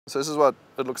So this is what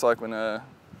it looks like when a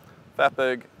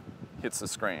Fatberg hits the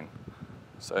screen.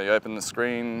 So you open the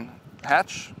screen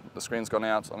hatch, the screen's gone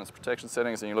out on its protection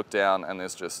settings, and you look down and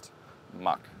there's just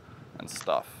muck and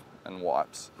stuff and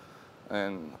wipes.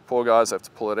 And poor guys have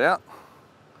to pull it out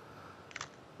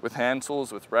with hand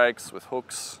tools, with rakes, with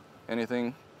hooks,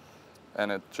 anything,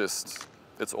 and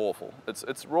it's awful.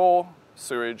 It's raw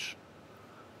sewage,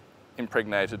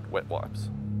 impregnated wet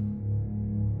wipes.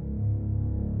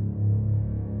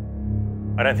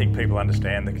 I don't think people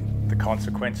understand the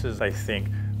consequences. They think,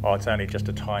 oh, it's only just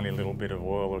a tiny little bit of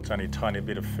oil, or it's only a tiny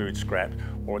bit of food scrap,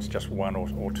 or it's just one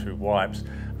or two wipes.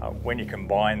 When you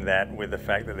combine that with the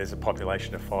fact that there's a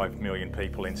population of 5 million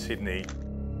people in Sydney,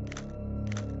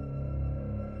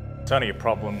 it's only a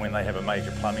problem when they have a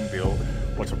major plumbing bill.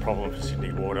 What's a problem for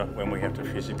Sydney Water when we have to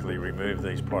physically remove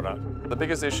these products? The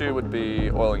biggest issue would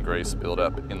be oil and grease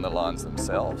build-up in the lines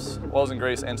themselves. Oils and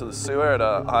grease enter the sewer at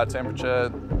a high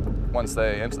temperature. Once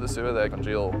they enter the sewer, they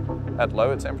congeal at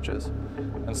lower temperatures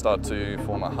and start to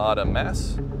form a harder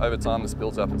mass. Over time, this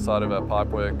builds up inside of our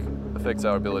pipework, affects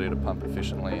our ability to pump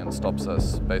efficiently, and stops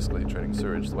us basically treating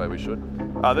sewage the way we should.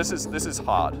 This is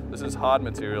hard. This is hard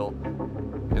material.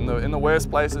 In the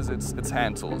worst places, it's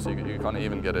hand tools. You can't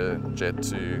even get a jet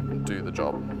to do the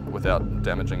job without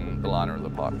damaging the liner of the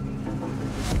pipe.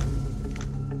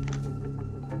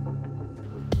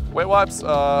 Wet wipes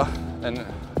are an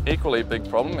equally big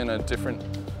problem in a different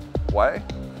way.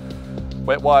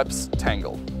 Wet wipes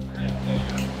tangle.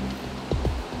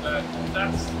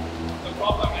 That's the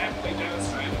problem amply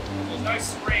demonstrated. There's no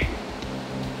screen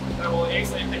that will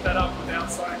easily pick that up without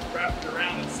starting to wrap it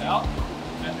around itself,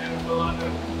 and then it will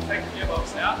either take the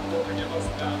gearbox out or the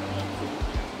gearbox down.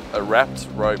 A wrapped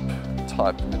rope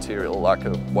type material like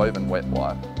a woven wet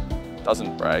wipe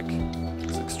doesn't break.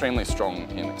 It's extremely strong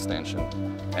in extension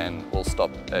and will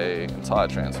stop an entire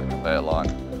transfer conveyor line,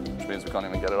 which means we can't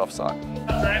even get it off site.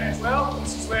 Drainage well,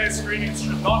 this is where screenings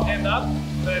should not end up,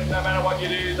 but no matter what you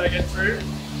do, they get through.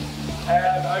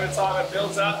 And over time it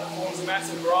builds up, it forms a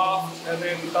massive raft, and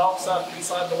then bulks up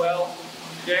inside the well.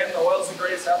 Again, the oils and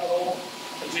grease have it all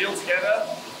congealed together.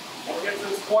 We get to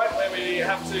this point where we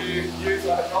have to use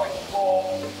a hydraulic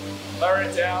claw, lower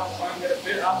it down, try and get a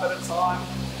bit up at a time,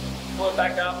 pull it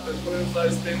back up and put it into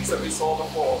those bins that we saw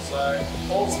before. So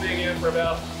all's being in for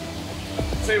about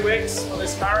 2 weeks for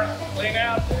this current clean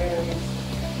out, and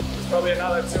there's probably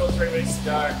another 2 or 3 weeks to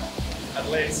go at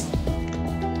least.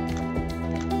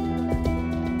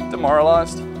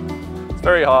 Demoralised. It's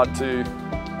very hard to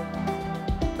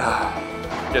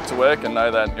get to work and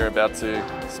know that you're about to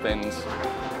spend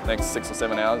the next 6 or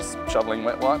 7 hours shoveling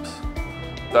wet wipes.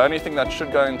 The only thing that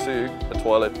should go into a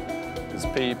toilet is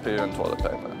pee, poo and toilet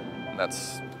paper. And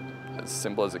that's as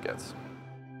simple as it gets.